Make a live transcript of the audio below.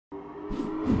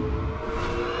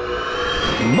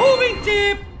Moving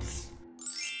tips!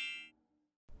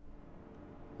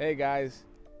 Hey guys,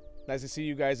 nice to see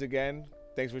you guys again.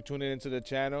 Thanks for tuning into the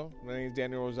channel. My name is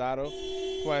Daniel Rosado.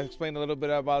 I want to explain a little bit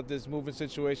about this moving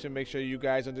situation, make sure you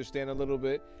guys understand a little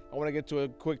bit. I want to get to a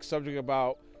quick subject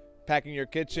about packing your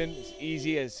kitchen. It's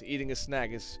easy as eating a snack.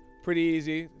 It's pretty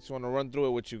easy. Just want to run through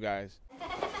it with you guys.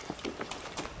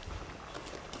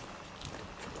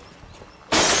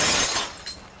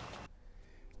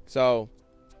 So,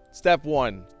 step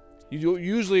one.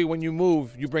 Usually when you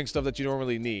move, you bring stuff that you don't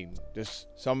really need. Just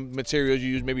some materials you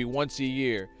use maybe once a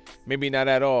year, maybe not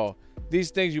at all.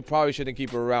 These things you probably shouldn't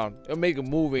keep around. It'll make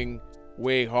moving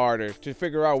way harder to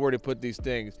figure out where to put these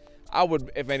things. I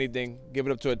would, if anything, give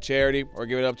it up to a charity or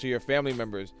give it up to your family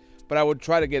members. But I would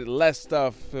try to get less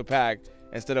stuff to pack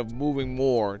instead of moving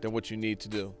more than what you need to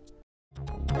do.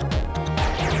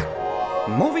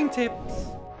 Moving tips.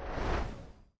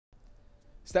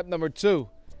 Step number two,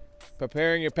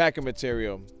 preparing your packing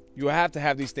material. You have to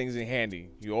have these things in handy.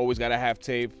 You always gotta have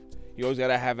tape. You always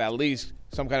gotta have at least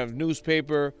some kind of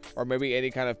newspaper or maybe any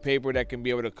kind of paper that can be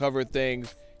able to cover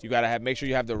things. You gotta make sure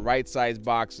you have the right size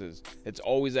boxes. It's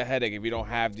always a headache if you don't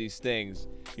have these things.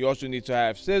 You also need to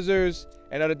have scissors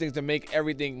and other things to make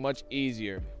everything much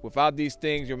easier. Without these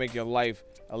things, you'll make your life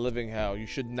a living hell. You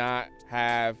should not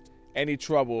have any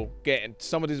trouble getting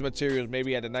some of these materials,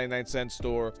 maybe at the 99-cent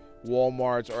store,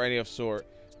 Walmart's, or any of sort.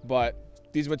 But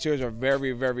these materials are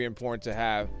very, very important to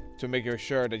have to make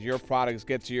sure that your products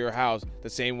get to your house the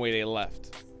same way they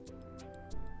left.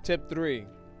 Tip 3,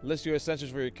 list your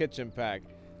essentials for your kitchen pack.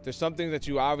 There's some things that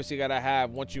you obviously gotta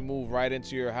have once you move right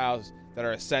into your house that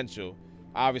are essential.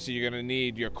 Obviously, you're gonna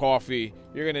need your coffee,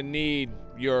 you're gonna need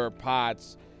your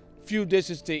pots, few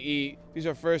dishes to eat. These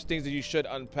are first things that you should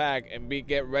unpack and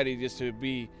get ready just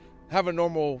to have a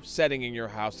normal setting in your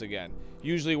house again.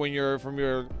 Usually when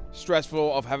you're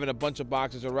stressful of having a bunch of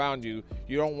boxes around you,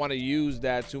 you don't want to use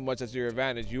that too much as your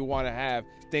advantage. You want to have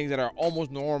things that are almost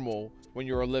normal when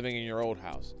you're living in your old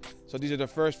house. So these are the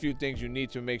first few things you need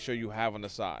to make sure you have on the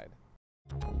side.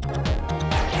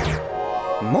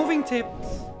 Moving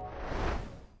tips.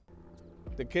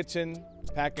 The kitchen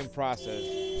packing process.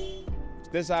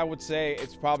 This, I would say,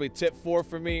 it's probably tip 4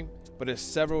 for me, but there's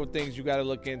several things you got to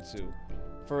look into.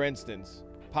 For instance,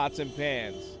 pots and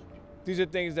pans. These are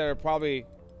things that are probably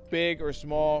big or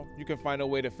small. You can find a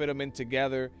way to fit them in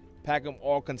together, pack them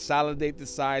all, consolidate the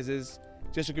sizes,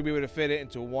 just so you can be able to fit it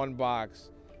into one box.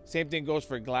 Same thing goes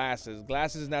for glasses.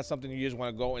 Glasses is not something you just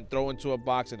want to go and throw into a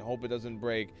box and hope it doesn't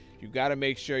break. You got to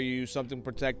make sure you use something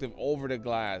protective over the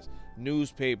glass,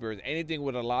 newspapers, anything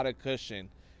with a lot of cushion.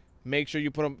 Make sure you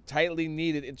put them tightly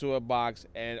kneaded into a box,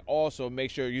 and also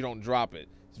make sure you don't drop it.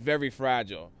 It's very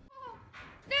fragile.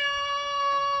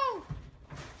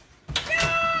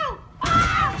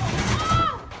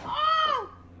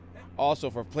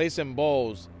 Also, for placing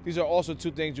bowls, these are also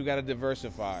two things you got to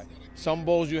diversify. Some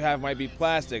bowls you have might be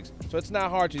plastics, so it's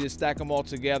not hard to just stack them all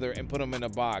together and put them in a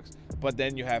box. But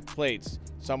then you have plates.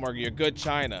 Some are your good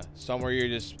china, some are your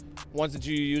just ones that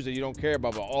you use that you don't care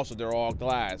about, but also they're all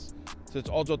glass. So it's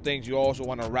also things you also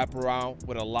want to wrap around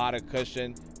with a lot of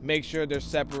cushion. Make sure they're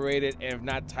separated and if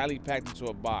not tightly packed into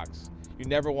a box. You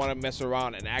never want to mess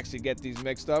around and actually get these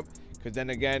mixed up, because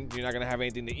then again, you're not going to have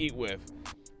anything to eat with.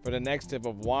 For the next tip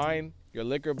of wine, your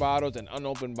liquor bottles and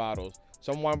unopened bottles.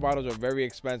 Some wine bottles are very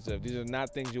expensive. These are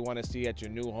not things you want to see at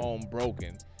your new home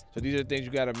broken. So these are things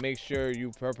you got to make sure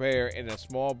you prepare in a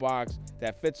small box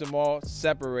that fits them all,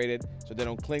 separated, so they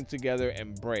don't cling together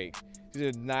and break.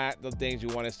 These are not the things you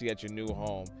want to see at your new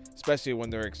home, especially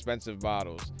when they're expensive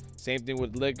bottles. Same thing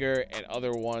with liquor and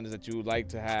other ones that you would like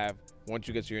to have once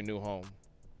you get to your new home.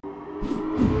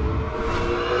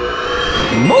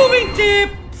 Moving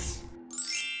tips.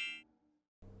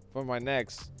 For my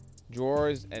next,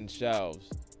 drawers and shelves.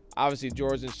 Obviously,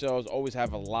 drawers and shelves always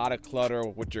have a lot of clutter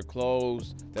with your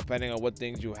clothes, depending on what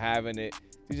things you have in it.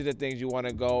 These are the things you want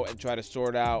to go and try to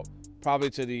sort out probably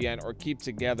to the end or keep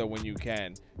together when you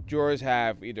can. Drawers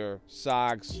have either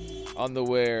socks,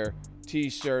 underwear,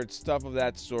 t-shirts, stuff of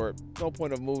that sort. No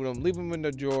point of moving them. Leave them in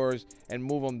the drawers and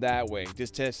move them that way.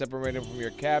 Just separate them from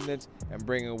your cabinets and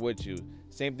bring them with you.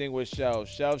 Same thing with shelves.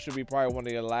 Shelves should be probably one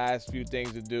of your last few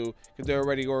things to do because they're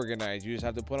already organized. You just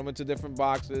have to put them into different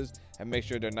boxes and make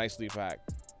sure they're nicely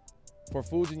packed. For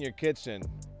foods in your kitchen,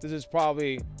 this is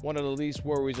probably one of the least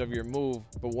worries of your move,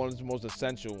 but one of the most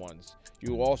essential ones.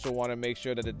 You also want to make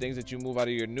sure that the things that you move out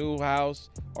of your new house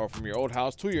or from your old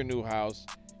house to your new house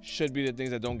should be the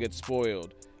things that don't get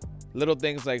spoiled. Little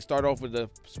things like start off with a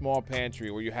small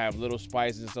pantry where you have little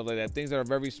spices and stuff like that. Things that are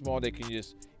very small, they can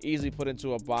just easily put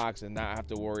into a box and not have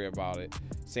to worry about it.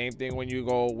 Same thing when you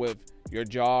go with your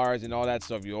jars and all that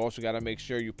stuff. You also got to make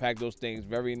sure you pack those things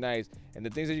very nice. And the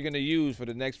things that you're going to use for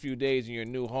the next few days in your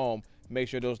new home, make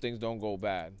sure those things don't go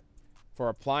bad. For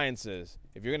appliances,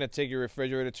 if you're going to take your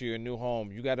refrigerator to your new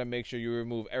home, you got to make sure you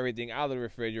remove everything out of the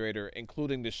refrigerator,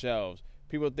 including the shelves.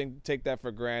 People take that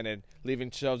for granted,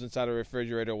 leaving shelves inside the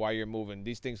refrigerator while you're moving.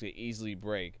 These things can easily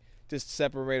break. Just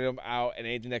separate them out, and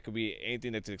anything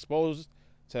that's exposed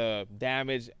to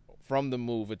damage from the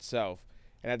move itself.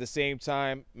 And at the same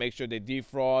time, make sure they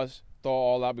defrost, thaw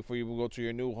all out before you go to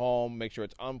your new home. Make sure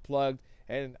it's unplugged,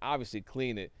 and obviously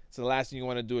clean it. So the last thing you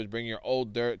want to do is bring your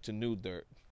old dirt to new dirt.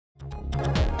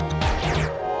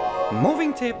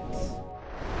 Moving tips.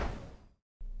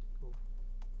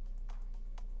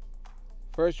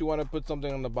 First, you want to put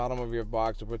something on the bottom of your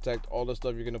box to protect all the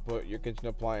stuff you're going to put your kitchen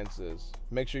appliances.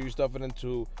 Make sure you stuff it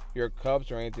into your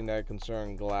cups or anything that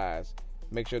concern glass.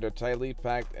 Make sure they're tightly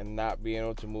packed and not being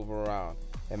able to move around.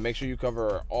 And make sure you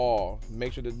cover it all.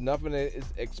 Make sure that nothing is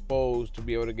exposed to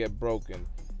be able to get broken.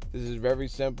 This is very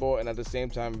simple and at the same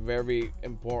time very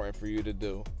important for you to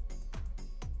do.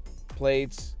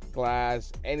 Plates,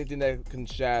 glass, anything that can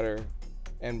shatter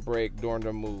and break during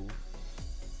the move.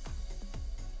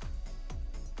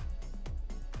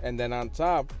 And then on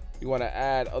top, you want to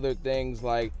add other things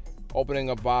like opening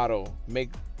a bottle,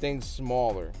 make things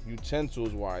smaller,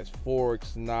 utensils wise,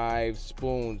 forks, knives,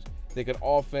 spoons. They can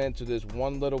all fit into this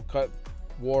one little cut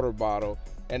water bottle,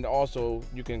 and also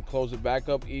you can close it back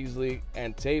up easily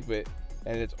and tape it,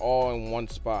 and it's all in one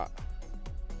spot.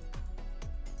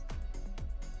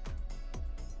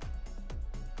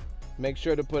 Make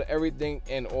sure to put everything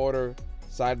in order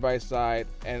side by side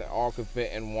and all can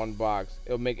fit in one box.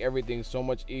 It'll make everything so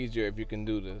much easier if you can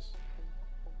do this.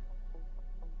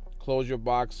 Close your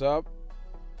box up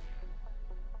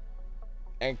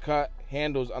and cut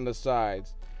handles on the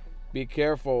sides. Be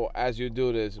careful as you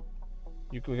do this.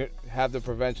 You can have the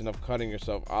prevention of cutting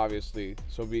yourself, obviously,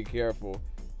 so be careful.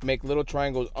 Make little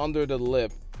triangles under the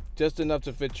lip, just enough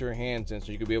to fit your hands in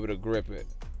so you can be able to grip it.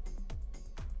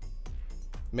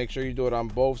 Make sure you do it on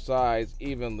both sides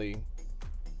evenly,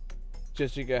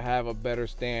 just so you can have a better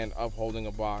stand of holding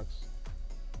a box.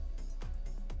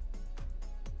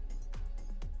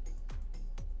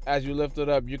 As you lift it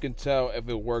up, you can tell if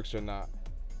it works or not.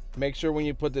 Make sure when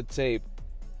you put the tape,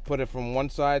 put it from one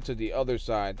side to the other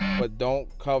side, but don't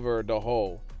cover the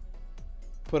hole.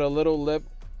 Put a little lip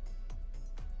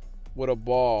with a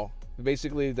ball,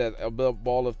 basically a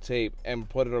ball of tape, and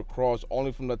put it across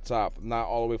only from the top, not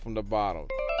all the way from the bottom.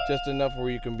 Just enough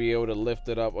where you can be able to lift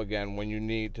it up again when you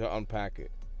need to unpack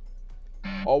it.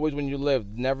 Always when you lift,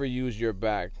 never use your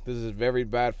back. This is very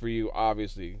bad for you,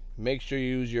 obviously. Make sure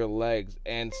you use your legs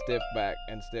and stiff back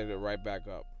and stand it right back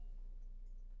up.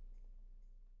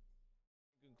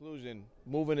 In conclusion,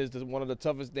 moving is one of the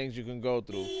toughest things you can go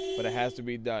through, but it has to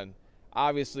be done.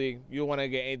 Obviously, you don't want to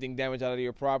get anything damaged out of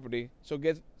your property, so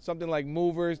get something like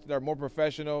movers that are more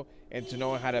professional into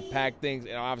knowing how to pack things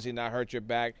and obviously not hurt your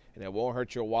back, and it won't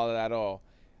hurt your wallet at all.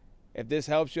 If this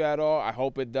helps you at all, I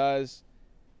hope it does.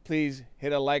 Please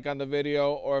hit a like on the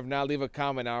video, or if not, leave a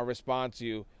comment and I'll respond to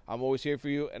you. I'm always here for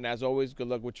you, and as always, good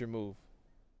luck with your move.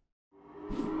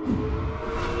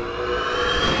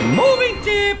 Moving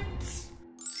tips.